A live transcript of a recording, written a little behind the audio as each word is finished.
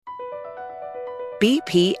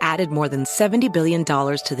BP added more than $70 billion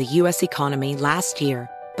to the U.S. economy last year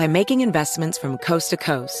by making investments from coast to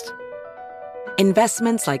coast.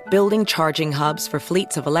 Investments like building charging hubs for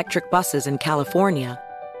fleets of electric buses in California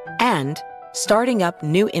and starting up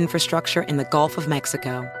new infrastructure in the Gulf of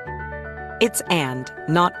Mexico. It's and,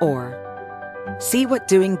 not or. See what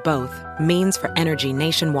doing both means for energy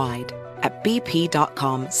nationwide at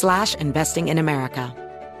bp.com/investing in America.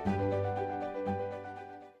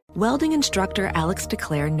 Welding instructor Alex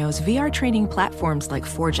DeClaire knows VR training platforms like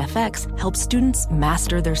Forge FX help students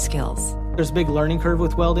master their skills. There's a big learning curve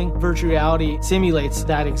with welding. Virtual reality simulates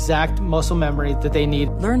that exact muscle memory that they need.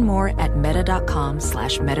 Learn more at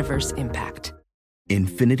meta.com/metaverse impact.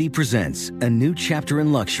 Infiniti presents a new chapter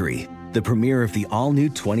in luxury, the premiere of the all-new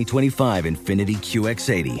 2025 Infiniti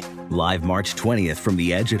QX80, live March 20th from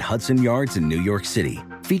the Edge at Hudson Yards in New York City,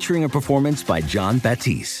 featuring a performance by John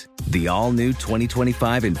Batiste. The all-new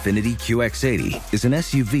 2025 Infiniti QX80 is an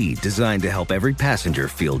SUV designed to help every passenger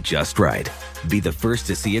feel just right. Be the first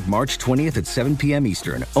to see it March 20th at 7 p.m.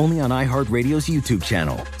 Eastern, only on iHeartRadio's YouTube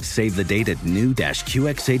channel. Save the date at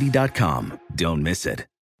new-QX80.com. Don't miss it.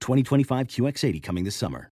 2025 QX80 coming this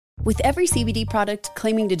summer. With every CBD product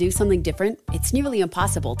claiming to do something different, it's nearly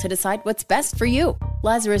impossible to decide what's best for you.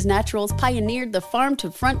 Lazarus Naturals pioneered the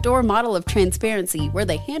farm-to-front-door model of transparency, where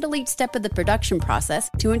they handle each step of the production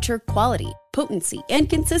process to ensure quality, potency, and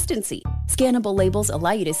consistency. Scannable labels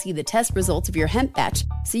allow you to see the test results of your hemp batch,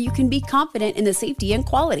 so you can be confident in the safety and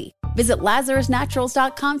quality. Visit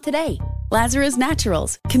LazarusNaturals.com today. Lazarus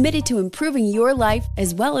Naturals, committed to improving your life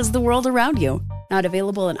as well as the world around you. Not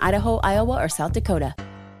available in Idaho, Iowa, or South Dakota.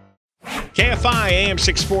 KFI AM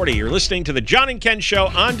 640. You're listening to the John and Ken Show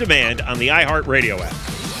on demand on the iHeartRadio app.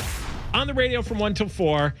 On the radio from 1 till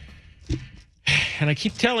 4. And I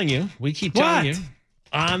keep telling you, we keep telling you,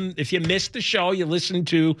 if you missed the show, you listen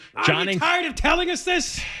to John and... tired of telling us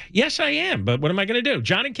this? Yes, I am. But what am I going to do?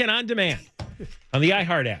 John and Ken on demand on the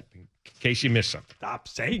iHeart app, in case you missed something. Stop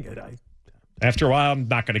saying it. After a while, I'm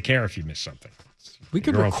not going to care if you missed something. We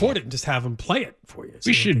could record it and just have them play it for you.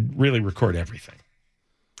 We should really record everything.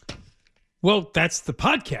 Well, that's the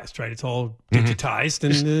podcast, right? It's all digitized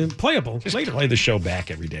and playable just later. Play the show back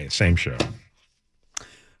every day, same show.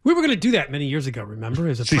 We were going to do that many years ago, remember,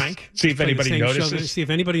 as a prank. See if anybody notices. See if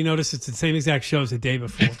anybody notices it's the same exact show as the day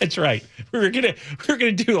before. That's right. We were gonna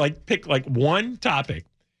do pick one topic,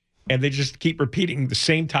 and they just keep repeating the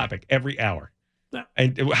same topic every hour. Yeah.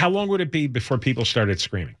 And how long would it be before people started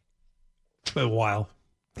screaming? A while.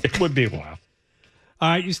 It would be a while. All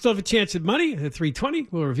right, you still have a chance at money at 320.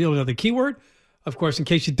 We'll reveal another keyword. Of course, in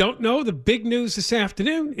case you don't know, the big news this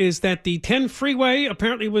afternoon is that the 10 freeway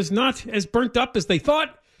apparently was not as burnt up as they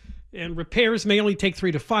thought, and repairs may only take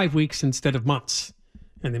 3 to 5 weeks instead of months.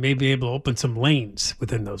 And they may be able to open some lanes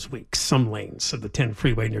within those weeks, some lanes of the 10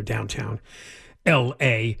 freeway near downtown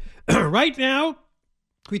L.A. Right now,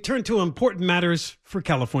 we turn to important matters for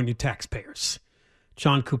California taxpayers.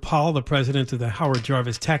 John Kupal, the president of the Howard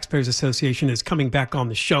Jarvis Taxpayers Association, is coming back on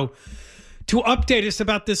the show to update us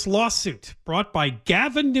about this lawsuit brought by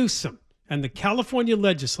Gavin Newsom and the California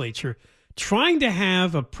legislature, trying to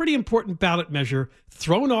have a pretty important ballot measure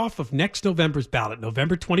thrown off of next November's ballot,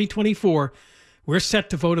 November 2024. We're set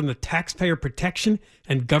to vote on the Taxpayer Protection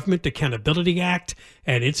and Government Accountability Act,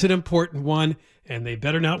 and it's an important one, and they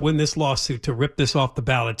better not win this lawsuit to rip this off the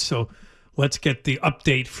ballot. So let's get the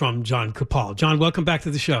update from John Kupal. John, welcome back to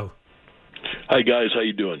the show. Hi, guys. How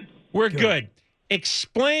you doing? We're good.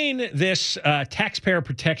 Explain this Taxpayer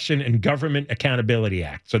Protection and Government Accountability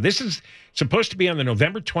Act. So this is supposed to be on the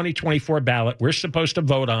November 2024 ballot. We're supposed to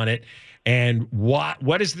vote on it. And what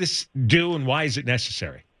does this do, and why is it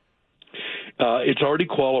necessary? It's already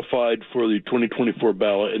qualified for the 2024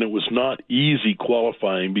 ballot, and it was not easy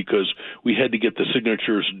qualifying because we had to get the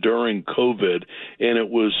signatures during COVID, and it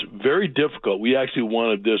was very difficult. We actually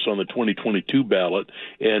wanted this on the 2022 ballot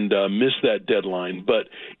and missed that deadline, but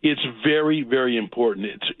it's very, very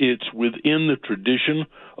important. It's within the tradition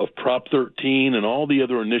of Prop 13 and all the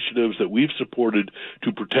other initiatives that we've supported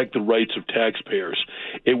to protect the rights of taxpayers.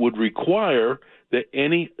 It would require that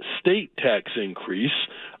any state tax increase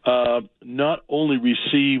not only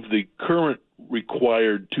receive the current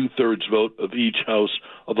required 2/3 vote of each house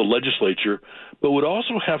of the legislature, but would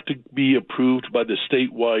also have to be approved by the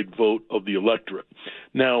statewide vote of the electorate.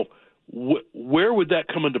 Now, where would that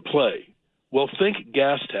come into play? Well, think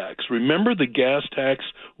gas tax. Remember, the gas tax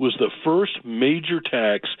was the first major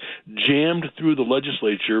tax jammed through the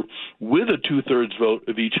legislature with a 2/3 vote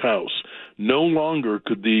of each house. No longer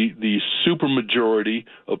could the supermajority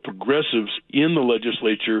of progressives in the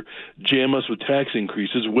legislature jam us with tax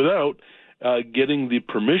increases without getting the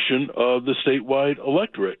permission of the statewide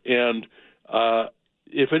electorate. And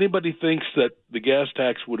if anybody thinks that the gas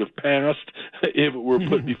tax would have passed if it were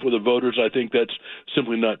put before the voters, I think that's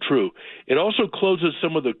simply not true. It also closes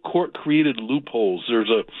some of the court-created loopholes.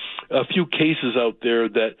 There's a few cases out there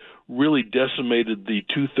that really decimated the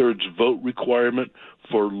two-thirds vote requirement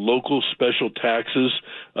for local special taxes.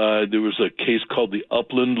 There was a case called the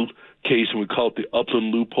Upland case, and we call it the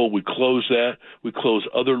Upland loophole. We close that. We close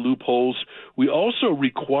other loopholes. We also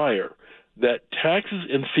require that taxes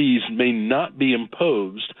and fees may not be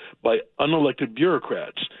imposed by unelected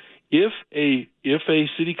bureaucrats. If a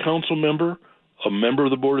city council member, a member of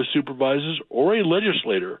the Board of Supervisors, or a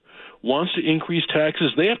legislator wants to increase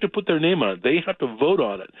taxes, they have to put their name on it. They have to vote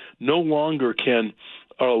on it. No longer can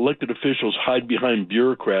our elected officials hide behind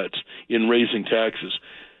bureaucrats in raising taxes.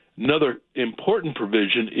 Another important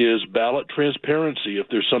provision is ballot transparency. If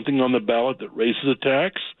there's something on the ballot that raises a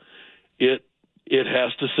tax, it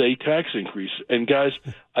has to say tax increase. And guys,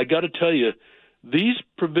 I got to tell you, these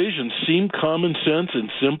provisions seem common sense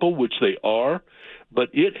and simple, which they are, but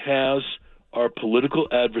it has our political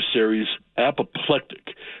adversaries apoplectic.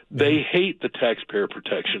 They hate the Taxpayer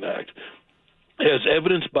Protection Act. As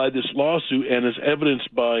evidenced by this lawsuit and as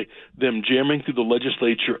evidenced by them jamming through the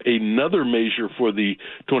legislature another measure for the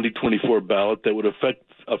 2024 ballot that would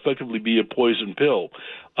effectively be a poison pill.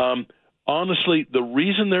 Honestly, the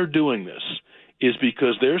reason they're doing this is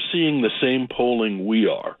because they're seeing the same polling we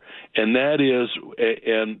are. And that is,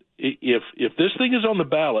 and if this thing is on the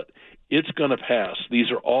ballot, it's going to pass.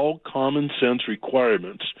 These are all common sense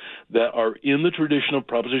requirements that are in the tradition of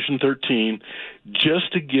Proposition 13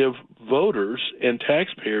 just to give voters and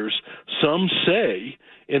taxpayers some say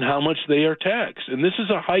in how much they are taxed. And this is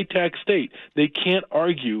a high-tax state. They can't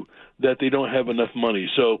argue that they don't have enough money.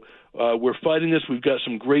 So we're fighting this. We've got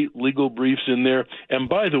some great legal briefs in there. And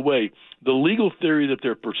by the way, the legal theory that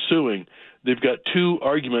they're pursuing, they've got two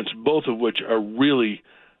arguments, both of which are really,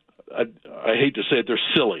 I hate to say it, they're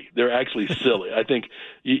silly. They're actually silly. I think,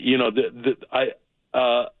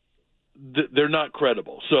 they're not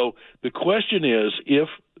credible. So the question is, if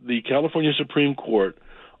the California Supreme Court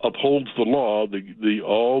upholds the law,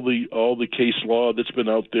 all the case law that's been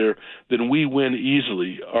out there, then we win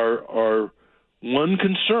easily. Our one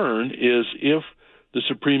concern is if the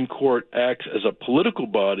Supreme Court acts as a political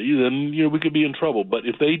body, then we could be in trouble. But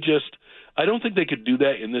if they I don't think they could do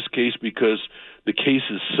that in this case because the case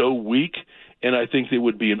is so weak, and I think there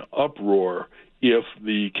would be an uproar if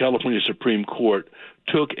the California Supreme Court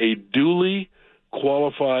took a duly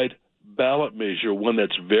qualified ballot measure, one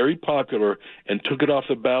that's very popular, and took it off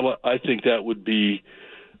the ballot. I think that would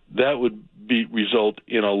result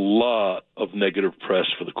in a lot of negative press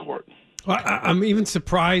for the court. Well, I'm even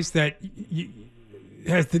surprised that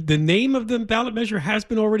has the name of the ballot measure has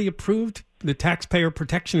been already approved, the Taxpayer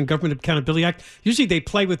Protection and Government Accountability Act. Usually they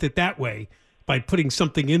play with it that way by putting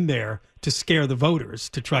something in there to scare the voters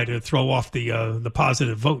to try to throw off the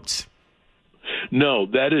positive votes. No,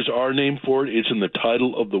 that is our name for it. It's in the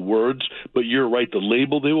title of the words, but you're right. The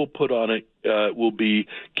label they will put on it will be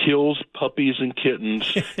kills puppies and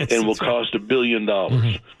kittens and will cost $1 billion.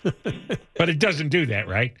 Mm-hmm. But it doesn't do that,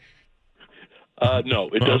 right? No,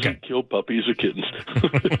 it doesn't kill puppies or kittens.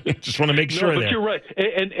 Just want to make sure. But you're right,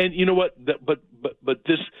 and you know what? But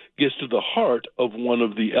this gets to the heart of one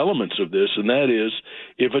of the elements of this, and that is,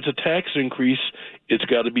 if it's a tax increase, it's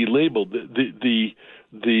got to be labeled.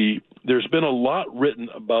 There's been a lot written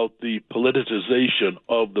about the politicization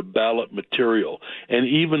of the ballot material, and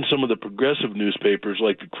even some of the progressive newspapers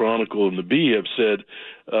like the Chronicle and the Bee have said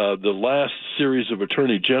the last series of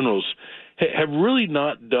attorney generals have really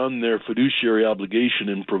not done their fiduciary obligation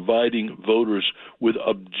in providing voters with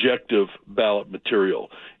objective ballot material.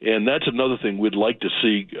 And that's another thing we'd like to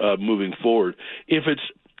see moving forward. If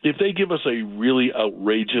they give us a really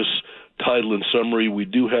outrageous title and summary, we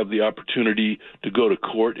do have the opportunity to go to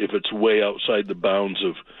court if it's way outside the bounds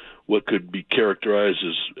of what could be characterized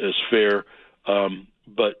as fair.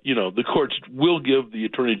 But, the courts will give the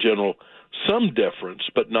Attorney General some deference,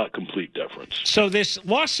 but not complete deference. So this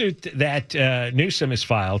lawsuit that Newsom has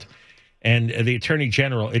filed and the Attorney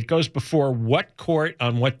General, it goes before what court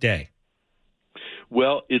on what day?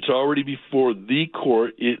 Well, it's already before the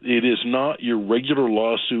court. It is not your regular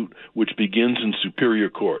lawsuit, which begins in Superior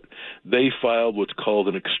Court. They filed what's called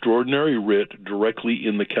an extraordinary writ directly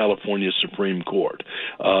in the California Supreme Court.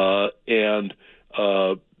 And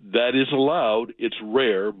that is allowed. It's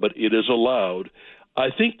rare, but it is allowed. I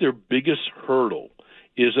think their biggest hurdle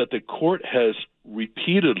is that the court has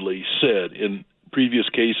repeatedly said in previous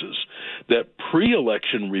cases that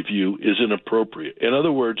pre-election review is inappropriate. In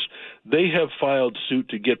other words, they have filed suit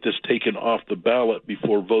to get this taken off the ballot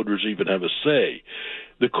before voters even have a say.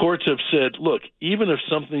 The courts have said, look, even if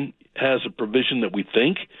something has a provision that we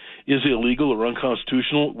think is illegal or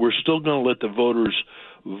unconstitutional, we're still going to let the voters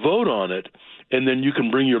vote on it, and then you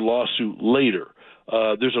can bring your lawsuit later.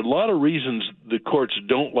 There's a lot of reasons the courts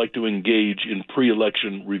don't like to engage in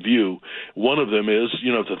pre-election review. One of them is,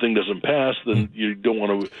 if the thing doesn't pass, then you don't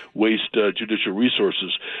want to waste judicial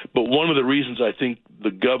resources. But one of the reasons I think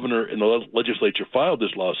the governor and the legislature filed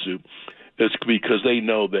this lawsuit is because they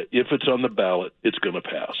know that if it's on the ballot, it's going to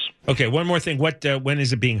pass. Okay, one more thing. When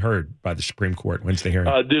is it being heard by the Supreme Court? When's the hearing?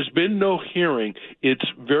 There's been no hearing. It's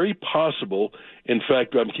very possible, in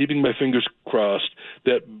fact, I'm keeping my fingers crossed,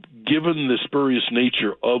 that given the spurious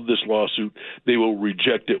nature of this lawsuit, they will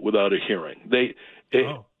reject it without a hearing.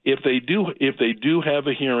 If they do have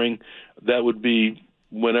a hearing, that would be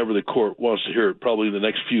whenever the court wants to hear it, probably in the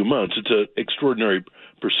next few months. It's an extraordinary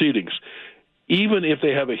proceedings. Even if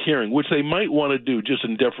they have a hearing, which they might want to do just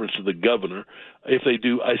in deference to the governor, if they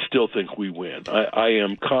do, I still think we win. I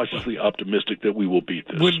am cautiously optimistic that we will beat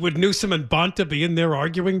this. Would Newsom and Bonta be in there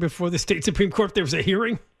arguing before the state Supreme Court if there was a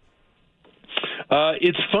hearing?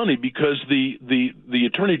 It's funny because the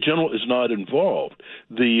Attorney General is not involved.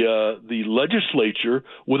 The legislature,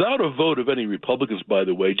 without a vote of any Republicans, by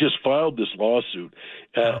the way, just filed this lawsuit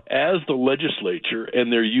as the legislature, and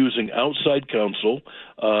they're using outside counsel,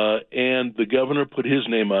 and the governor put his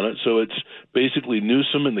name on it. So it's basically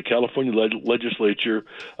Newsom and the California legislature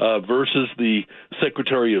versus the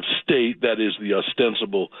Secretary of State, that is the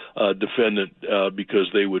ostensible defendant, because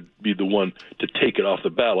they would be the one to take it off the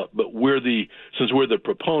ballot. But since we're the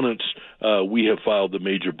proponents, we have filed the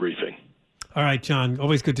major briefing. All right, John,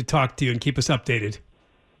 always good to talk to you and keep us updated.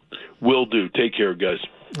 Will do. Take care, guys.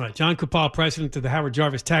 All right, John Kupal, president of the Howard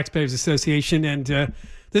Jarvis Taxpayers Association. And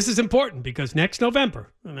this is important because next November,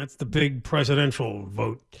 and that's the big presidential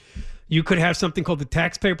vote, you could have something called the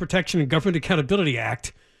Taxpayer Protection and Government Accountability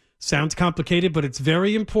Act. Sounds complicated, but it's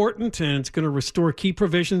very important, and it's going to restore key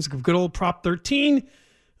provisions of good old Prop 13,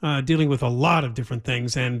 dealing with a lot of different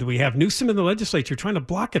things. And we have Newsom in the legislature trying to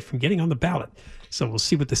block it from getting on the ballot. So we'll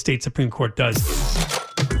see what the state Supreme Court does.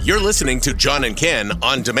 You're listening to John and Ken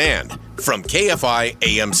on demand from KFI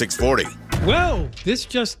AM 640. Well, this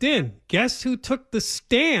just in. Guess who took the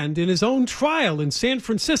stand in his own trial in San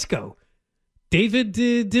Francisco? David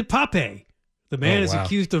DePape. The man is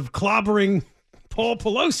accused of clobbering Paul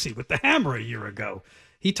Pelosi with the hammer a year ago.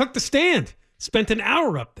 He took the stand, spent an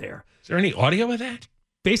hour up there. Is there any audio of that?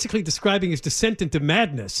 Basically describing his descent into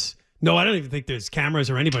madness. No, I don't even think there's cameras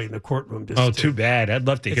or anybody in the courtroom. Too bad. I'd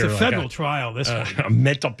love to hear it's a federal trial, this one. A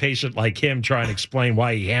mental patient like him trying to explain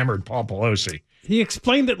why he hammered Paul Pelosi. He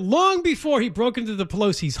explained that long before he broke into the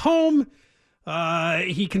Pelosi's home,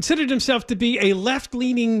 he considered himself to be a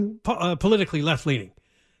left-leaning, politically left-leaning.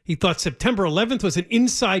 He thought September 11th was an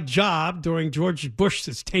inside job during George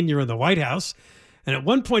Bush's tenure in the White House. And at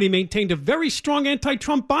one point, he maintained a very strong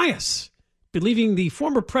anti-Trump bias, believing the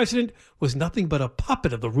former president was nothing but a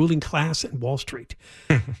puppet of the ruling class and Wall Street.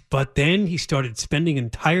 But then he started spending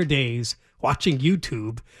entire days watching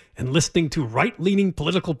YouTube and listening to right-leaning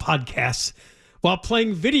political podcasts while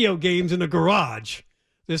playing video games in a garage.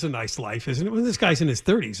 This is a nice life, isn't it? Well, this guy's in his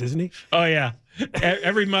 30s, isn't he? Oh, yeah.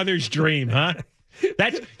 Every mother's dream, huh?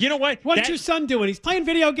 That's, you know what? What's your son doing? He's playing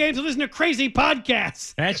video games and listening to crazy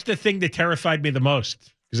podcasts. That's the thing that terrified me the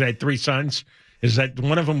most, because I had 3 sons, is that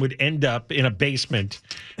one of them would end up in a basement.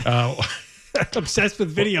 Obsessed with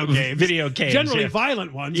video games. Video games. Generally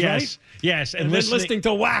violent ones, right? Yes. And then listening to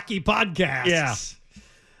wacky podcasts.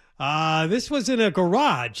 Yeah. This was in a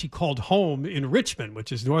garage he called home in Richmond,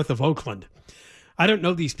 which is north of Oakland. I don't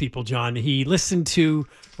know these people, John. He listened to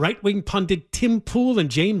right-wing pundit Tim Pool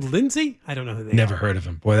and James Lindsay. I don't know who they are. Never heard of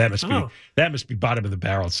him. Boy, that must be bottom of the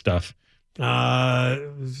barrel stuff.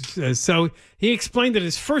 So he explained that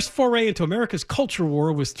his first foray into America's culture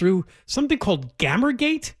war was through something called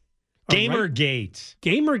Gamergate.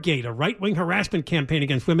 Gamergate, a right-wing harassment campaign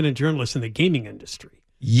against women and journalists in the gaming industry.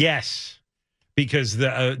 Yes. Because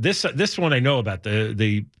this one I know about,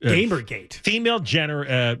 the Gamergate.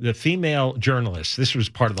 The female journalist, this was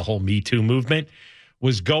part of the whole Me Too movement,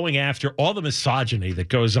 was going after all the misogyny that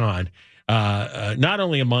goes on, not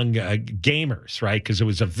only among gamers, right? Because it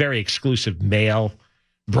was a very exclusive male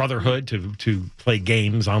brotherhood to play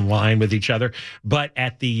games online with each other, but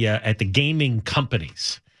at the gaming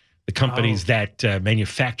companies. The companies that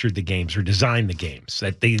manufactured the games or designed the games,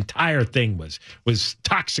 that the entire thing was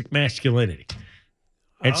toxic masculinity.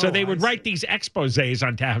 And so they would write these exposés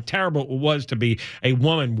on how terrible it was to be a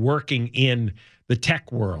woman working in the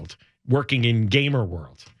tech world, working in gamer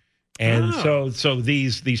world. And so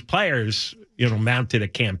these players, mounted a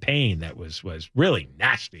campaign that was really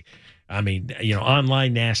nasty. I mean,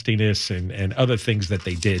 online nastiness and other things that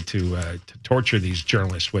they did to torture these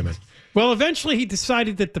journalist women. Well, eventually he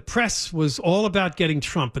decided that the press was all about getting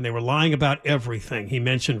Trump and they were lying about everything. He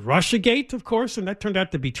mentioned Russiagate, of course, and that turned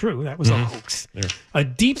out to be true. That was a hoax. Yeah. A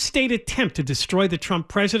deep state attempt to destroy the Trump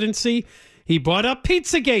presidency. He brought up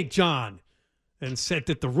Pizzagate, John, and said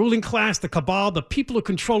that the ruling class, the cabal, the people who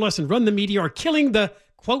control us and run the media are killing the,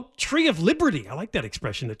 quote, tree of liberty. I like that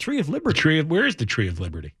expression, the tree of liberty. Where is the tree of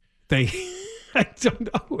liberty? I don't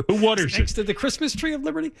know. Who waters next to the Christmas tree of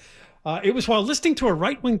liberty? It was while listening to a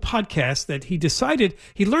right-wing podcast that he decided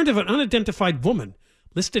he learned of an unidentified woman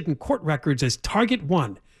listed in court records as Target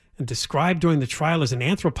 1 and described during the trial as an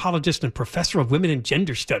anthropologist and professor of women and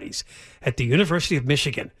gender studies at the University of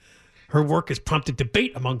Michigan. Her work has prompted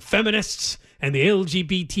debate among feminists and the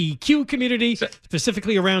LGBTQ community,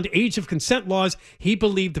 specifically around age of consent laws. He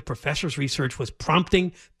believed the professor's research was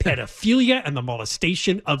prompting pedophilia and the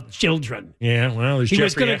molestation of children. Yeah, well, he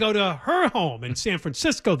was going to go to her home in San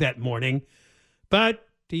Francisco that morning, but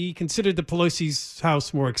he considered the Pelosi's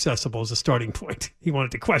house more accessible as a starting point. He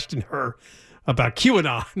wanted to question her about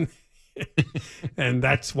QAnon. And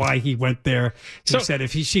that's why he went there. He said,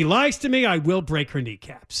 if she lies to me, I will break her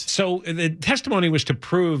kneecaps. So the testimony was to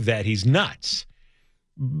prove that he's nuts.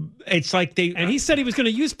 It's like and he said he was going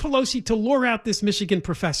to use Pelosi to lure out this Michigan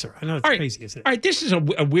professor. I know it's crazy, isn't it? All right, this is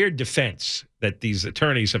a weird defense that these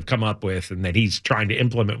attorneys have come up with and that he's trying to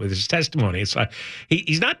implement with his testimony. It's like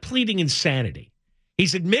he's not pleading insanity.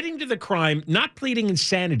 He's admitting to the crime, not pleading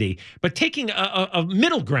insanity, but taking a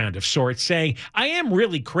middle ground of sorts, saying, I am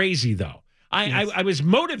really crazy, though. I was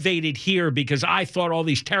motivated here because I thought all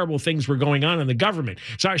these terrible things were going on in the government.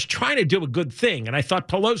 So I was trying to do a good thing, and I thought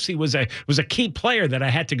Pelosi was a key player that I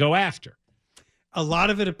had to go after. A lot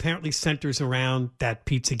of it apparently centers around that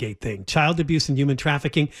Pizzagate thing, child abuse and human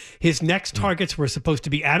trafficking. His next targets were supposed to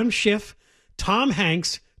be Adam Schiff, Tom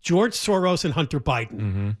Hanks, George Soros, and Hunter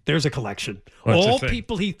Biden. There's a collection. All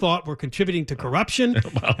people he thought were contributing to corruption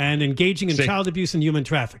and engaging in child abuse and human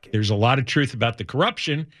trafficking. There's a lot of truth about the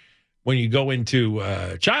corruption. When you go into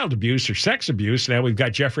child abuse or sex abuse, now we've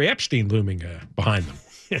got Jeffrey Epstein looming behind them.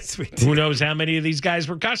 Yes, we do. Who knows how many of these guys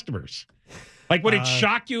were customers? Like, would it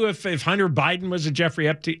shock you if Hunter Biden was a Jeffrey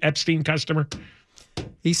Epstein customer?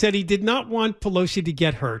 He said he did not want Pelosi to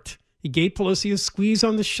get hurt. He gave Pelosi a squeeze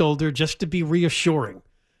on the shoulder just to be reassuring.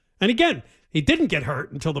 And again, he didn't get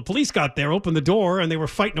hurt until the police got there, opened the door, and they were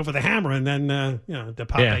fighting over the hammer. And then,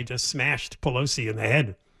 DePape just smashed Pelosi in the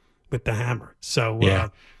head with the hammer. So,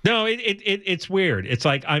 no, it's weird. It's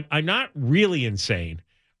like I'm not really insane.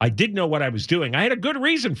 I did know what I was doing. I had a good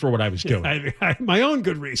reason for what I was doing. I had my own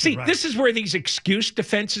good reason. See, this is where these excuse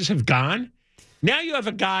defenses have gone. Now you have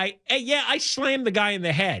a guy, hey, I slammed the guy in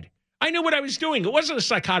the head. I knew what I was doing. It wasn't a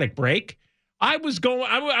psychotic break. I was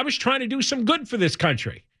trying to do some good for this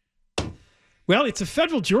country. Well, it's a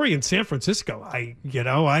federal jury in San Francisco. I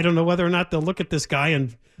don't know whether or not they'll look at this guy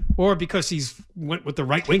or because he's went with the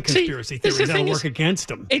right-wing conspiracy theory, that'll work against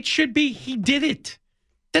him. It should be he did it.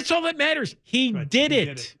 That's all that matters. He did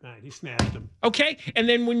it. Right, he smashed him. Okay? And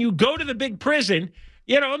then when you go to the big prison,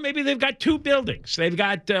 maybe they've got two buildings. They've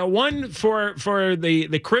got one for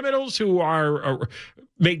the criminals who are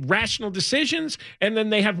made rational decisions, and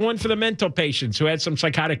then they have one for the mental patients who had some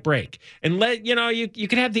psychotic break. And you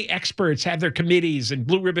can have the experts have their committees and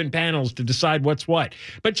blue ribbon panels to decide what's what,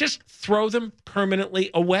 but just throw them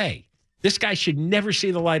permanently away. This guy should never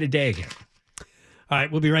see the light of day again. All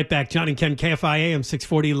right, we'll be right back. John and Ken, KFI AM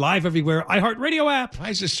 640, live everywhere. iHeartRadio app. Why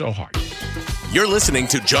is this so hard? You're listening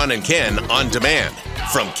to John and Ken on demand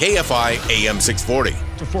from KFI AM 640.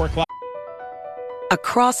 To 4 o'clock.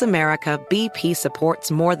 Across America, BP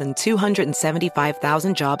supports more than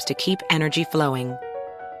 275,000 jobs to keep energy flowing.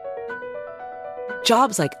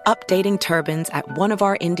 Jobs like updating turbines at one of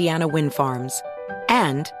our Indiana wind farms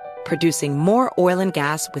and producing more oil and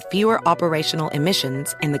gas with fewer operational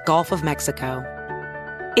emissions in the Gulf of Mexico.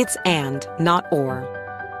 It's and, not or.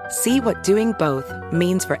 See what doing both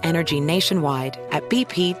means for energy nationwide at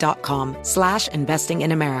bp.com/investing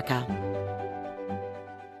in America.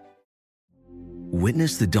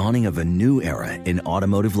 Witness the dawning of a new era in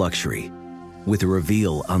automotive luxury with a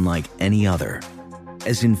reveal unlike any other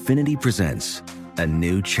as Infiniti presents a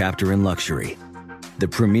new chapter in luxury, the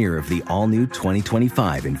premiere of the all-new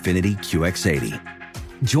 2025 Infiniti QX80.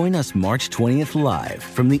 Join us March 20th live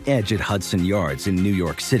from the Edge at Hudson Yards in New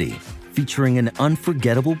York City, featuring an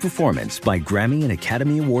unforgettable performance by Grammy and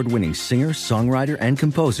Academy Award-winning singer, songwriter, and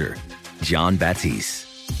composer, Jon Batiste.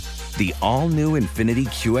 The all-new Infiniti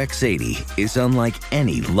QX80 is unlike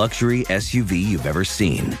any luxury SUV you've ever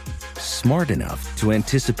seen. Smart enough to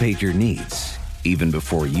anticipate your needs, even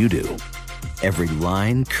before you do. Every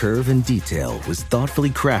line, curve, and detail was thoughtfully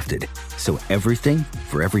crafted, so everything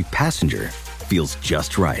for every passenger feels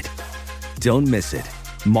just right. Don't miss it.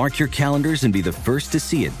 Mark your calendars and be the first to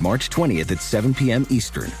see it March 20th at 7 p.m.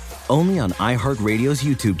 Eastern, only on iHeartRadio's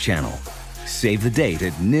YouTube channel. Save the date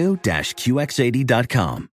at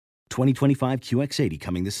new-QX80.com. 2025 QX80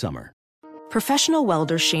 coming this summer. Professional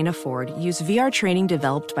welder Shayna Ford used VR training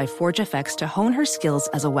developed by ForgeFX to hone her skills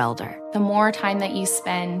as a welder. The more time that you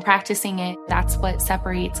spend practicing it, that's what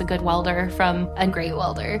separates a good welder from a great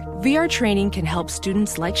welder. VR training can help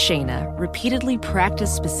students like Shayna repeatedly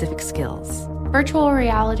practice specific skills. Virtual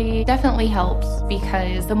reality definitely helps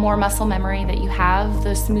because the more muscle memory that you have,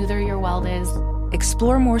 the smoother your weld is.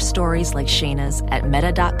 Explore more stories like Shayna's at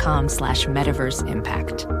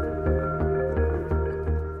meta.com/metaverseimpact.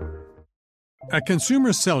 At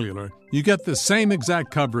Consumer Cellular, you get the same exact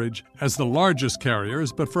coverage as the largest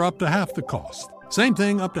carriers, but for up to half the cost. Same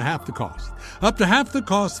thing, up to half the cost. Up to half the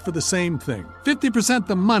cost for the same thing. 50%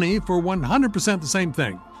 the money for 100% the same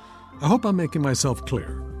thing. I hope I'm making myself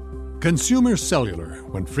clear. Consumer Cellular.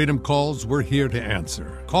 When freedom calls, we're here to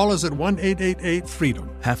answer. Call us at 1-888-FREEDOM.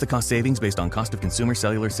 Half the cost savings based on cost of Consumer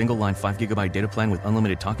Cellular single-line 5GB data plan with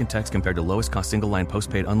unlimited talk and text compared to lowest cost single-line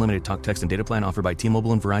postpaid unlimited talk, text, and data plan offered by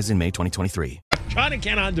T-Mobile and Verizon May 2023. John and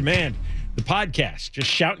Ken On Demand, the podcast. Just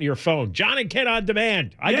shout into your phone. John and Ken On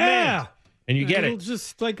Demand. I demand. And you get it.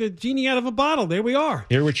 Just like a genie out of a bottle. There we are.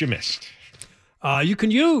 Hear what you missed. You can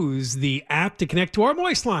use the app to connect to our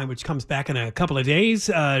Moist line, which comes back in a couple of days.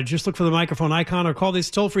 Just look for the microphone icon or call this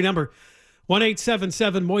toll-free number,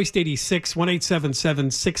 1-877-MOIST-86,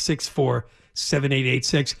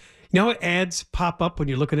 1-877-664-7886. You know how ads pop up when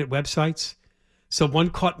you're looking at websites? So one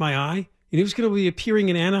caught my eye. You know who's going to be appearing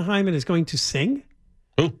in Anaheim and is going to sing?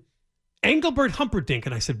 Who? Engelbert Humperdinck.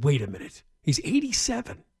 And I said, wait a minute. He's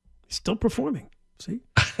 87. He's still performing. See?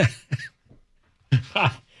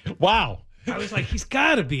 Wow. I was like, he's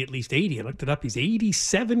got to be at least 80. I looked it up. He's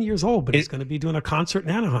 87 years old, but he's going to be doing a concert in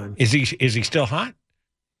Anaheim. Is he still hot?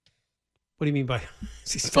 What do you mean by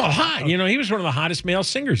is he still hot? You know, he was one of the hottest male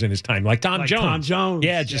singers in his time, like Tom Jones. Tom Jones.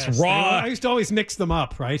 Yeah, just raw. I used to always mix them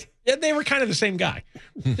up, right? Yeah, they were kind of the same guy.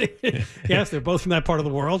 Yes, they're both from that part of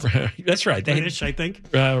the world. That's right. British, I think.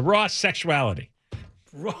 Raw sexuality.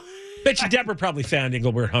 Bet you Deborah probably found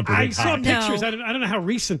Engelbert Humperdinck I saw hot. pictures. I don't know how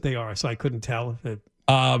recent they are, so I couldn't tell.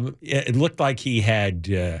 It looked like he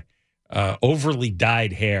had overly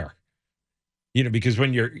dyed hair. You know, because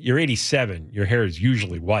when you're 87, your hair is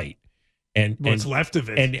usually white. And what's left of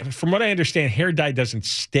it. And from what I understand, hair dye doesn't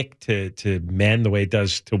stick to men the way it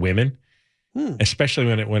does to women, especially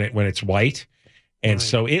when it's white. And right.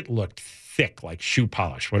 So it looked thick like shoe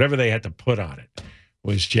polish. Whatever they had to put on it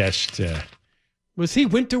was just. Was he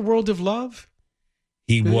Winter World of Love?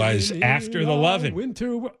 He was After the Lovin'.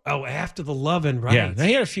 After the Lovin', right? Yeah,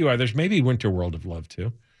 he had a few others. Maybe Winter World of Love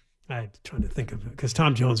too. I'm trying to think of it because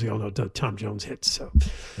Tom Jones, we all know Tom Jones hits. So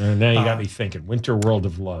now you got me thinking. Winter World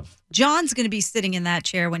of Love. John's going to be sitting in that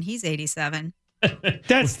chair when he's 87.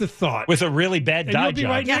 That's the thought. With a really bad dye you'll be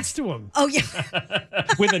job. Right next to him. Oh, yeah.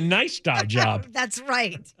 With a nice dye job. That's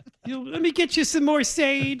right. Let me get you some more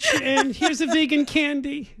sage, and here's a vegan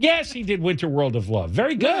candy. Yes, he did Winter World of Love.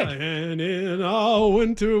 Very good. And in our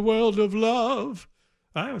Winter World of Love.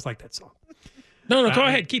 I always like that song. No, go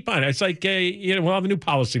ahead. Keep on. It's like, we'll have a new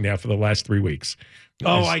policy now for the last 3 weeks.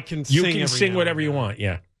 I can sing. You can sing whatever you want,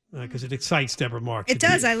 yeah. Because it excites Deborah Marks. It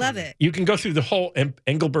does. I love it. You can go through the whole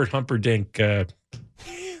Engelbert Humperdinck, the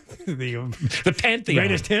pantheon.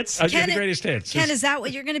 Greatest hits? The greatest hits. Ken, is that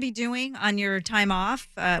what you're going to be doing on your time off?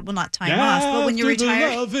 Well, not time off, but when you retire.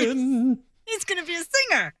 He's going to be a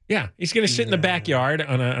singer. Yeah, he's going to sit in the backyard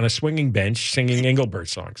on a swinging bench singing Engelbert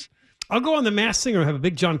songs. I'll go on The Masked Singer and have a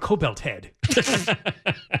big John Cobelt head.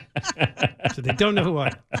 So they don't know who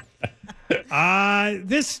I am.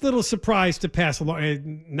 This little surprise to pass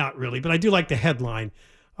along, not really, but I do like the headline.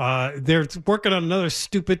 They're working on another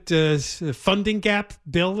stupid funding gap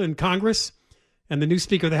bill in Congress, and the new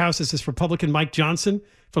Speaker of the House is this Republican Mike Johnson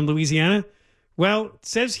from Louisiana. Well, it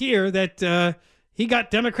says here that he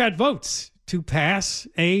got Democrat votes to pass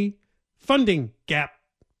a funding gap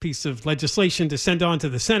piece of legislation to send on to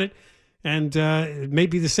the Senate. And it may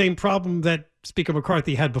be the same problem that Speaker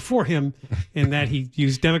McCarthy had before him in that he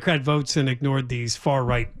used Democrat votes and ignored these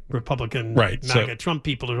far-right Republican MAGA Trump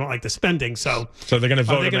people who don't like the spending. So they're going to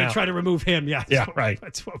vote him out. They're going to try to remove him. Yeah, right.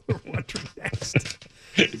 That's what we're wondering next.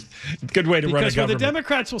 Good way to run a government. Because the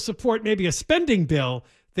Democrats will support maybe a spending bill,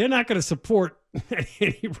 they're not going to support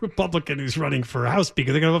any Republican who's running for House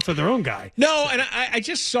Speaker. They're going to vote for their own guy. No, and I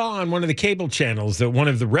just saw on one of the cable channels that one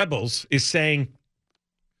of the rebels is saying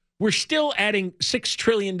we're still adding $6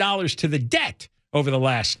 trillion to the debt over the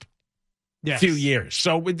last few years.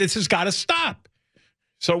 So this has got to stop.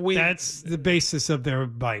 So that's the basis of their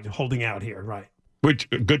bite, holding out here, right? Which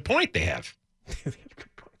good point they have.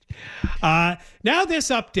 Now this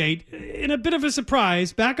update, in a bit of a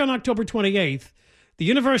surprise, back on October 28th, the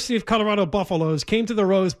University of Colorado Buffaloes came to the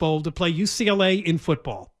Rose Bowl to play UCLA in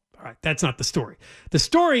football. All right, that's not the story. The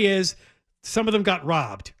story is some of them got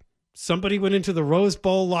robbed. Somebody went into the Rose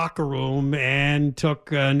Bowl locker room and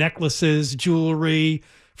took necklaces, jewelry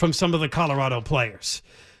from some of the Colorado players.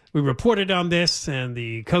 We reported on this, and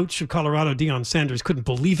the coach of Colorado, Deion Sanders, couldn't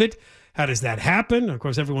believe it. How does that happen? Of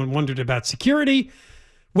course, everyone wondered about security.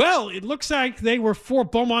 Well, it looks like they were 4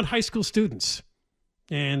 Beaumont High School students.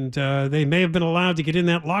 And they may have been allowed to get in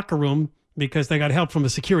that locker room because they got help from a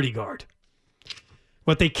security guard.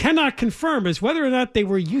 What they cannot confirm is whether or not they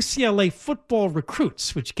were UCLA football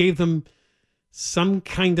recruits, which gave them some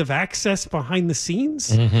kind of access behind the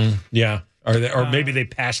scenes. Mm-hmm. Yeah. Or maybe they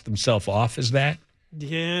passed themselves off as that.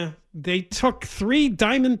 Yeah. They took 3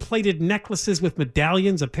 diamond-plated necklaces with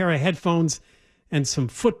medallions, a pair of headphones, and some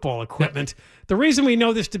football equipment. The reason we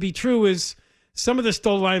know this to be true is some of the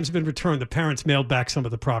stolen items have been returned. The parents mailed back some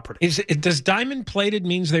of the property. Does diamond-plated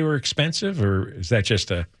means they were expensive, or is that just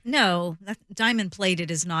a... No, diamond-plated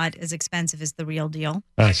is not as expensive as the real deal.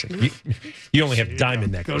 I see. You only have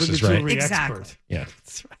diamond necklaces, right? Exactly. Expert. Yeah.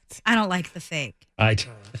 That's right. I don't like the fake. I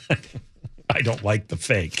don't like the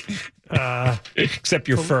fake. Except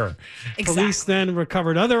your fur. Exactly. Police then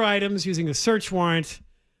recovered other items using a search warrant.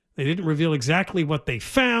 They didn't reveal exactly what they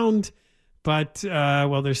found, but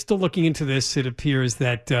they're still looking into this. It appears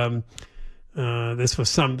that this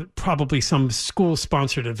was probably some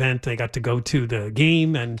school-sponsored event. They got to go to the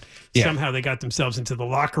game, and somehow they got themselves into the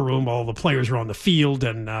locker room. All the players were on the field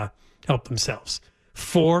and helped themselves.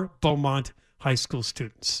 4 Beaumont High School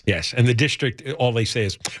students. Yes, and the district, all they say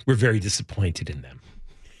is, we're very disappointed in them.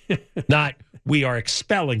 Not, we are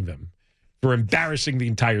expelling them for embarrassing the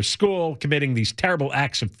entire school, committing these terrible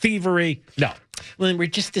acts of thievery. No, well, we're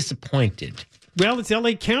just disappointed. Well, it's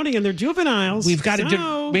L.A. County and they're juveniles. We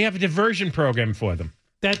have a diversion program for them.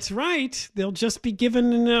 That's right. They'll just be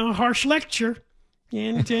given a harsh lecture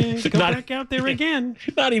and go back out there again.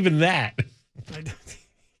 Not even that.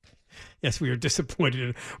 Yes, we are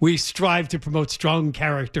disappointed. We strive to promote strong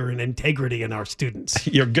character and integrity in our students.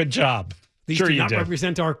 Your good job. These sure do you not do.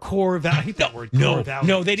 represent our core values. No,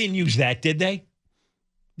 they didn't use that, did they?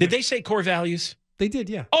 Did they say core values? They did,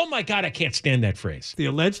 yeah. Oh, my God, I can't stand that phrase. The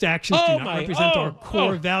alleged actions do not represent our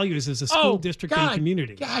core values as a school district and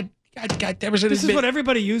community. God, this is what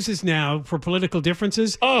everybody uses now for political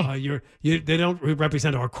differences. They don't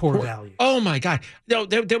represent our core values. Oh, my God. No,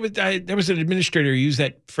 there was an administrator who used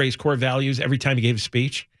that phrase, core values, every time he gave a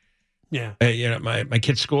speech. Yeah. My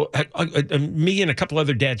kid's school, me and a couple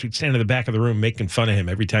other dads, we'd stand in the back of the room making fun of him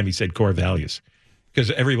every time he said core values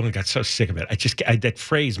because everyone got so sick of it. That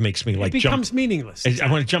phrase makes me like it becomes meaningless.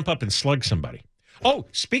 I want to jump up and slug somebody. Oh,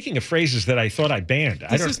 speaking of phrases that I thought I banned.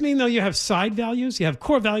 Does this mean, though, you have side values? You have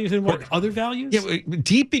core values and what, other values? Yeah,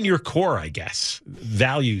 deep in your core, I guess,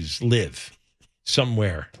 values live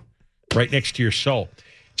somewhere right next to your soul.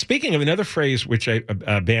 Speaking of another phrase which I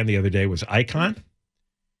banned the other day was icon.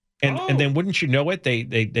 And then wouldn't you know it,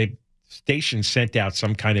 they station sent out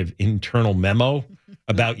some kind of internal memo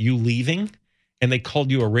about you leaving, and they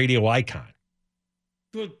called you a radio icon.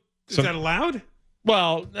 Is that allowed?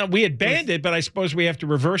 Well, we had banned it, but I suppose we have to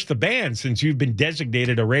reverse the ban since you've been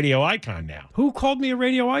designated a radio icon now. Who called me a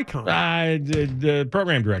radio icon? The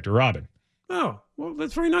program director, Robin. Oh, well,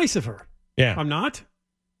 that's very nice of her. Yeah. I'm not?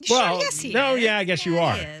 Well, yes, he is. Yeah, I guess you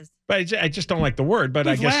are. But I just don't like the word. But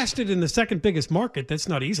We've I guess lasted in the second biggest market. That's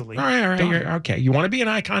not easily. All right. Okay. You want to be an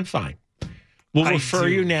icon? Fine. We'll refer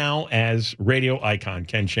you now as radio icon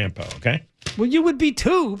Ken Champeau. Okay. Well, you would be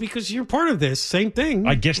too because you're part of this. Same thing.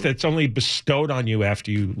 I guess that's only bestowed on you after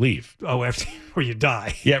you leave. Oh, or you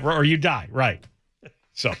die. Yeah, or you die. Right.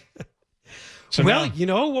 So well, now, you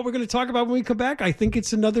know what we're going to talk about when we come back? I think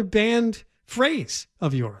it's another banned phrase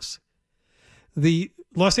of yours. The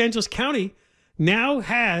Los Angeles County now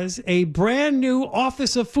has a brand new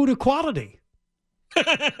Office of Food Equality.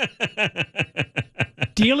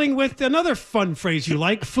 Dealing with another fun phrase you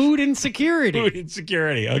like, food insecurity. Food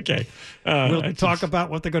insecurity, okay. We'll talk about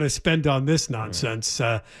what they're going to spend on this nonsense.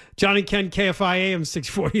 John and Ken, KFI AM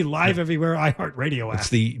 640, live everywhere, iHeartRadio app. It's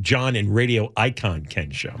the John and Radio Icon Ken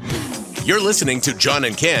Show. You're listening to John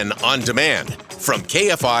and Ken on demand from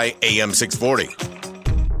KFI AM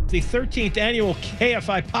 640. The 13th annual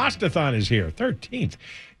KFI Pastathon is here. 13th.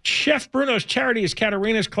 Chef Bruno's charity is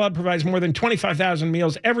Katerina's Club, provides more than 25,000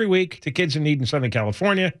 meals every week to kids in need in Southern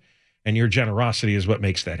California, and your generosity is what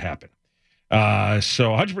makes that happen. So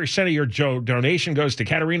 100% of your donation goes to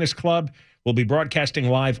Katerina's Club. We'll be broadcasting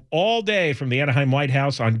live all day from the Anaheim White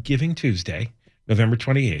House on Giving Tuesday, November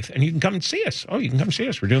 28th. And you can come and see us. Oh, you can come see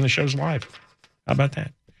us. We're doing the shows live. How about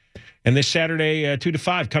that? And this Saturday, 2 to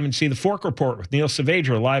 5, come and see The Fork Report with Neil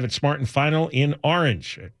Saavedra live at Smart and Final in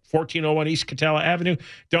Orange at 1401 East Catella Avenue.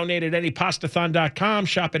 Donate at anypastathon.com.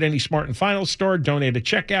 Shop at any Smart and Final store. Donate at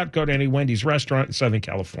checkout. Go to any Wendy's restaurant in Southern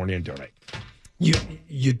California and donate.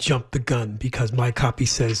 You jumped the gun because my copy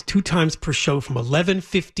says 2 times per show from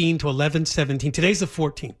 11:15 to 11:17. Today's the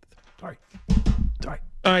 14th. Sorry. All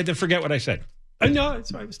right, then forget what I said. No,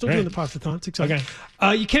 it's right. We're still doing the Pastathon. It's exciting.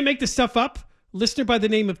 Okay. You can't make this stuff up. Listener by the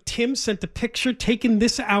name of Tim sent a picture taken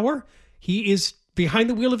this hour. He is behind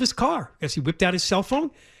the wheel of his car. As he whipped out his cell phone,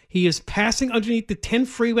 he is passing underneath the 10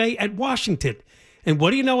 freeway at Washington. And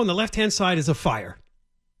what do you know? On the left-hand side is a fire.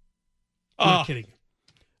 I'm not kidding.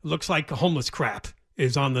 It looks like a homeless crap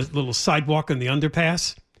is on the little sidewalk in the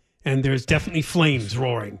underpass. And there's definitely flames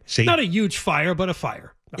roaring. See? Not a huge fire, but a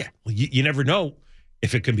fire. Yeah. Well, you never know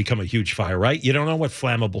if it can become a huge fire, right? You don't know what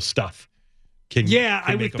flammable stuff can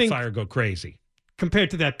make a fire go crazy.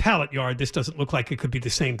 Compared to that pallet yard, this doesn't look like it could be the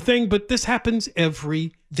same thing, but this happens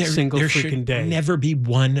every single freaking day. There should never be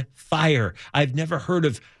one fire. I've never heard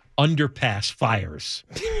of underpass fires.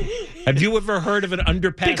 Have you ever heard of an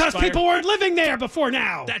underpass because fire? People weren't living there before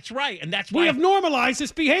now. That's right, and that's why we have normalized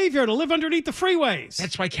this behavior to live underneath the freeways.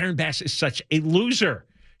 That's why Karen Bass is such a loser.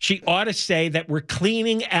 She ought to say that we're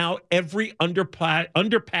cleaning out every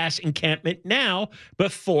underpass encampment now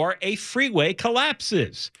before a freeway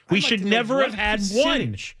collapses. We should never have had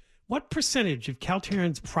one. What percentage of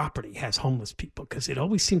Caltrans property has homeless people? Because it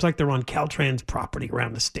always seems like they're on Caltrans property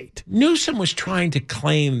around the state. Newsom was trying to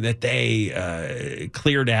claim that they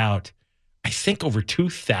cleared out, I think, over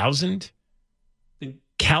 2,000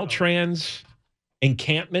 Caltrans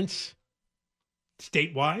encampments.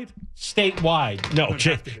 Statewide? Statewide. No,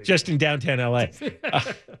 just in downtown L.A.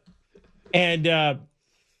 And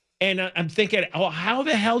I'm thinking, how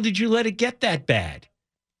the hell did you let it get that bad?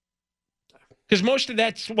 Because most of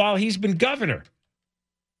that's while he's been governor.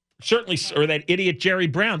 Certainly, or that idiot Jerry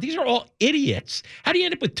Brown. These are all idiots. How do you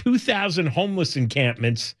end up with 2,000 homeless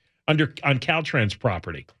encampments on Caltrans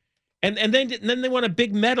property? And then they want a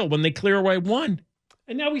big medal when they clear away one.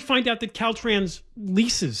 And now we find out that Caltrans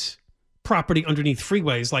leases property underneath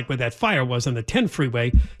freeways, like where that fire was on the 10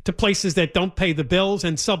 freeway, to places that don't pay the bills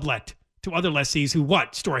and sublet to other lessees who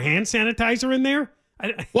store hand sanitizer in there.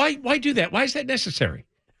 Why do that? Why is that necessary?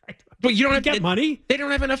 But you don't have get money. They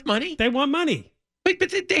don't have enough money. They want money.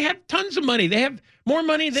 But they have tons of money. They have more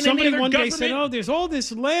money than any other government. Somebody one day said, "Oh, there's all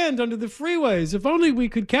this land under the freeways. If only we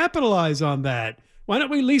could capitalize on that. Why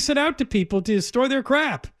don't we lease it out to people to store their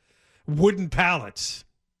crap? Wooden pallets,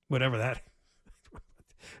 whatever that."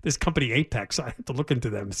 This company Apex, I have to look into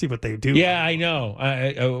them and see what they do. Yeah, I know.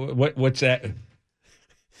 What's that? Let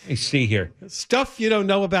me see here. Stuff you don't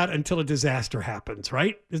know about until a disaster happens,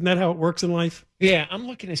 right? Isn't that how it works in life? Yeah, I'm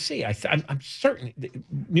looking to see. I'm certain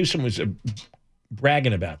Newsom was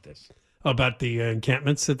bragging about this. About the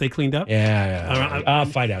encampments that they cleaned up? Yeah. I'll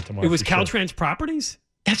find out tomorrow. It was Caltrans Properties?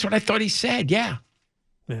 That's what I thought he said, yeah.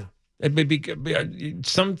 Yeah.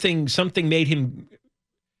 Something made him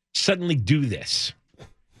suddenly do this.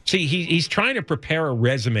 See, he's trying to prepare a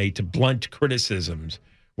resume to blunt criticisms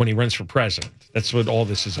when he runs for president. That's what all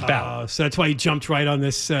this is about. So that's why he jumped right on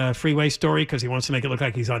this freeway story, because he wants to make it look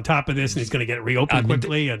like he's on top of this and he's going to get it reopened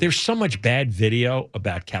quickly. There's so much bad video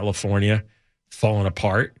about California falling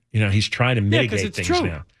apart. He's trying to mitigate things true.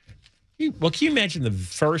 now. Well, can you imagine the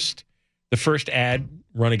first ad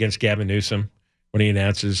run against Gavin Newsom when he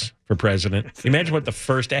announces for president? Imagine what the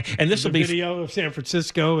first ad, and this will be video of San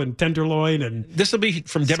Francisco and Tenderloin, and this will be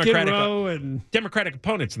from Democratic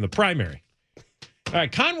opponents in the primary. All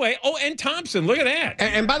right, Conway. Oh, and Thompson. Look at that.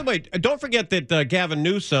 And by the way, don't forget that Gavin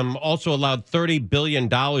Newsom also allowed $30 billion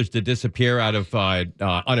to disappear out of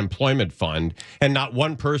unemployment fund, and not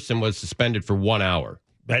one person was suspended for 1 hour.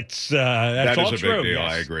 That's that all is true. A big deal.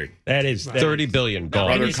 Yes. I agree. That is $30 billion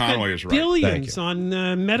gone. Brother Conway is right. Billions on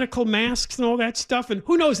medical masks and all that stuff. And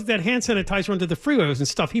who knows if that hand sanitizer under the freeway was and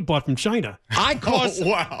stuff he bought from China.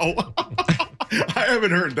 Wow. I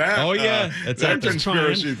haven't heard that. Oh, yeah. That's that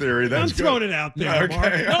conspiracy theory. That's I'm throwing it out there.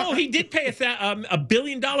 Okay. No, he did pay $1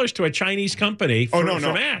 billion to a Chinese company for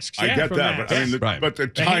masks. I get that,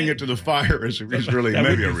 but tying it to the fire is really that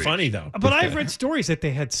maybe would a be reach. funny though. But I've read stories that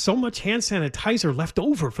they had so much hand sanitizer left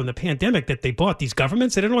over from the pandemic that they bought these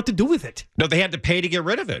governments. They didn't know what to do with it. No, they had to pay to get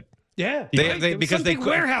rid of it. Yeah, because they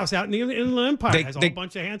warehouse out in the Inland Empire has a whole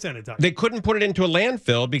bunch of hand sanitizer. They couldn't put it into a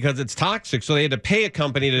landfill because it's toxic, so they had to pay a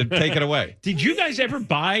company to take it away. Did you guys ever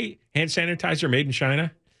buy hand sanitizer made in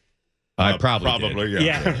China? I probably did.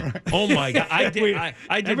 Yeah. Oh my God, I did.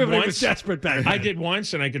 I did Everybody once. was desperate back then. I did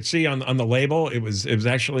once, and I could see on the label it was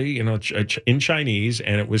actually in Chinese,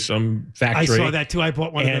 and it was some factory. I saw that too. I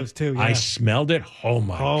bought one of those too. Yeah. I smelled it. Oh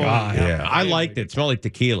my God! Yeah, I liked it. It smelled like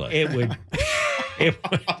tequila. It would.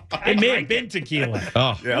 It may have been tequila.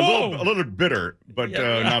 Oh, yeah, a little bitter, but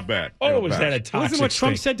not bad. Oh, was that a toxic? Wasn't what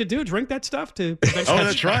Trump thing? said to do? Drink that stuff to. Oh,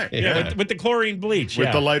 that's right. Yeah, with the chlorine bleach.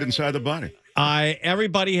 With the light inside the body.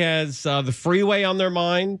 Everybody has the freeway on their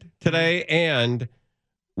mind today, and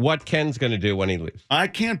what Ken's going to do when he leaves. I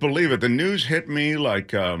can't believe it. The news hit me like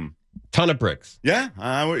ton of bricks. Yeah,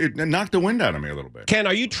 it knocked the wind out of me a little bit. Ken,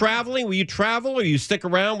 are you traveling? Will you travel, or you stick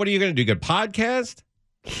around? What are you going to do? Get a podcast?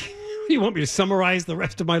 You want me to summarize the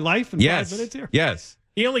rest of my life in 5 minutes here? Yes.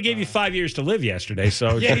 He only gave you 5 years to live yesterday,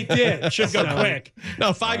 so yeah, he did. It should go quick.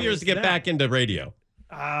 No, 5 years to get back into radio.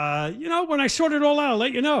 When I sort it all out, I'll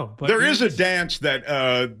let you know. But there is a dance that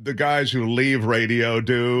the guys who leave radio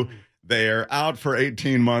do. They're out for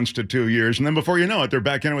 18 months to 2 years, and then before you know it, they're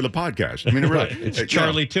back in with a podcast. I mean, really, it's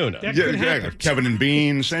Charlie Tuna. Yeah, Kevin and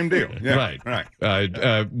Bean, same deal. Yeah,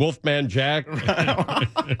 right. Wolfman Jack. Oh,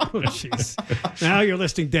 jeez. Now you're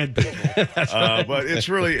listing dead people. That's right. But it's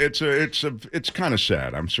really it's kind of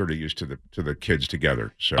sad. I'm sort of used to the kids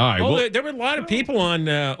together. So, all right, there were a lot of people on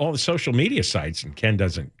all the social media sites, and Ken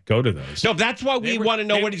doesn't go to those. No, that's why we want to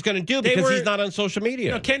know what he's going to do because he's not on social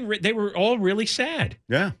media. No, Ken, they were all really sad.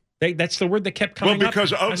 Yeah. That's the word that kept coming up. Well,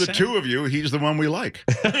 because of the two of you, he's the one we like.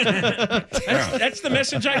 That's the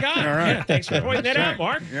message I got. All right. Yeah, thanks for pointing that out,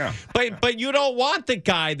 Mark. Yeah. But you don't want the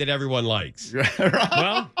guy that everyone likes.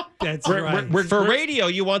 Well, that's right. For radio,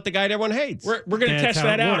 you want the guy that everyone hates. We're going to test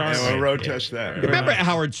that out. We'll road test that. Remember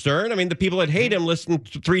Howard Stern? I mean, the people that hate him listen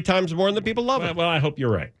 3 times more than the people love him. Well, I hope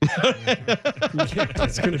you're right.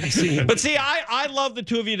 That's going to be seen. But see, I love the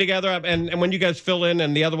two of you together, and when you guys fill in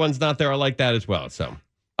and the other one's not there, I like that as well. So.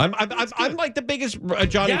 I'm like the biggest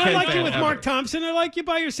John and Ken fan. I like you with ever. Mark Thompson. I like you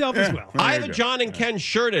by yourself as well. I have a John and Ken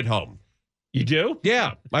shirt at home. You do?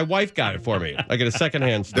 Yeah. My wife got it for me. I get a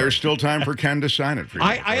secondhand store. There's still time for Ken to sign it for you.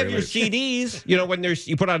 I have your CDs. You know, when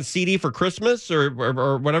you put out a CD for Christmas or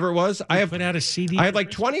whatever it was. I have put out a CD. I had like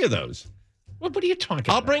 20 of those. What are you talking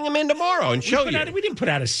about? I'll bring them in tomorrow and show you. We didn't put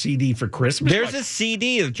out a CD for Christmas. There's a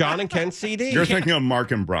CD, a John and Ken CD. You're thinking of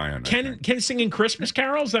Mark and Brian. Ken singing Christmas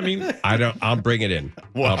carols? I mean, I'll bring it in.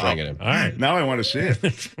 Wow. I'll bring it in. All right. Now I want to see it.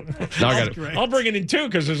 Now I got it. I'll bring it in too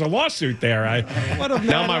because there's a lawsuit there.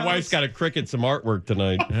 Now my wife's got to cricket some artwork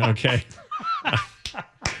tonight. Okay.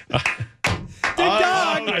 Dig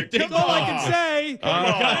dog. That's all I can say.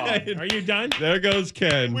 Are you done? There goes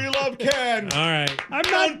Ken. We love Ken. All right. I'm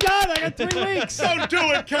not done. I got 3 weeks. Don't do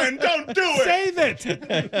it, Ken. Don't do it. Save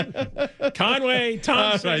it. Conway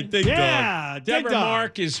Thompson. All right, Dig Dog. Deborah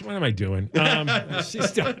Mark is. What am I doing?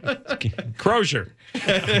 She's done. Crozier.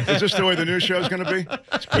 Is this the way the new show's going to be?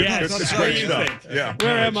 Yes. It's great stuff. Yeah.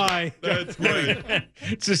 Where am I? That's great.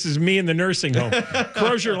 This is me in the nursing home.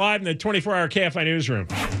 Crozier live in the 24-hour KFI newsroom.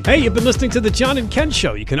 Hey, you've been listening to the John and Ken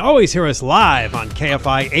Show. You can always hear us live on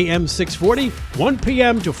KFI AM 640, 1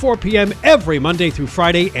 p.m. to 4 p.m. every Monday through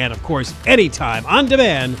Friday, and of course, anytime on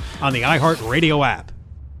demand on the iHeartRadio app.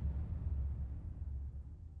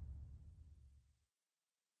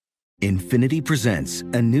 Infiniti presents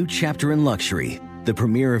a new chapter in luxury, the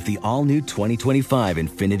premiere of the all-new 2025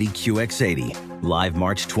 Infiniti QX80, live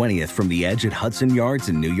March 20th from the Edge at Hudson Yards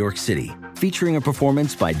in New York City, featuring a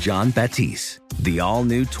performance by John Batiste. The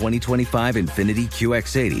all-new 2025 Infiniti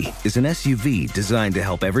QX80 is an SUV designed to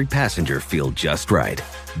help every passenger feel just right.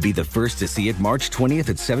 Be the first to see it March 20th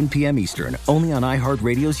at 7 p.m. Eastern, only on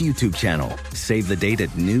iHeartRadio's YouTube channel. Save the date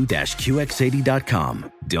at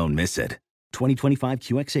new-QX80.com. Don't miss it. 2025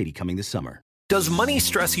 QX80 coming this summer. Does money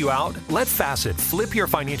stress you out? Let Facet flip your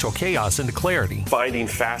financial chaos into clarity. Finding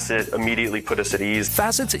Facet immediately put us at ease.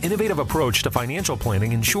 Facet's innovative approach to financial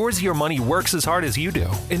planning ensures your money works as hard as you do,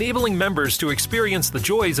 enabling members to experience the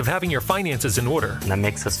joys of having your finances in order. That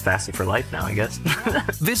makes us Facet for life now, I guess.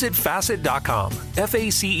 Visit Facet.com,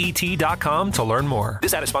 FACET.com to learn more.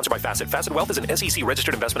 This ad is sponsored by Facet. Facet Wealth is an SEC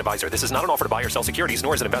registered investment advisor. This is not an offer to buy or sell securities,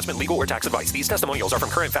 nor is it investment, legal, or tax advice. These testimonials are from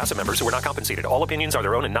current Facet members who are not compensated. All opinions are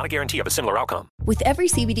their own and not a guarantee of a similar outcome. With every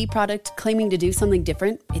CBD product claiming to do something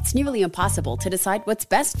different, it's nearly impossible to decide what's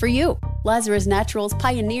best for you. Lazarus Naturals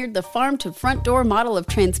pioneered the farm-to-front-door model of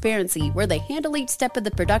transparency, where they handle each step of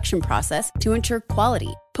the production process to ensure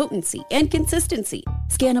quality, potency, and consistency.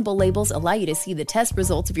 Scannable labels allow you to see the test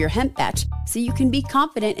results of your hemp batch, so you can be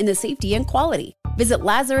confident in the safety and quality. Visit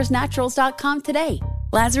LazarusNaturals.com today.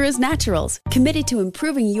 Lazarus Naturals, committed to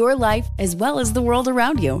improving your life as well as the world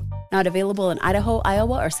around you. Not available in Idaho,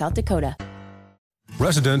 Iowa, or South Dakota.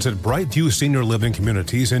 Residents at Brightview Senior Living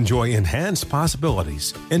Communities enjoy enhanced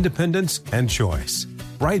possibilities, independence, and choice.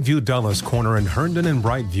 Brightview Dulles Corner in Herndon and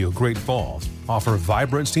Brightview Great Falls offer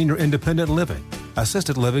vibrant senior independent living,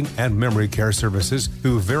 assisted living, and memory care services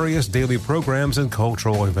through various daily programs and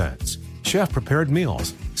cultural events. Chef-prepared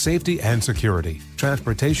meals, safety and security,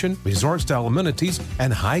 transportation, resort-style amenities,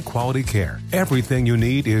 and high-quality care. Everything you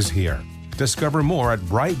need is here. Discover more at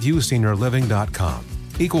brightviewseniorliving.com.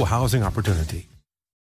 Equal housing opportunity.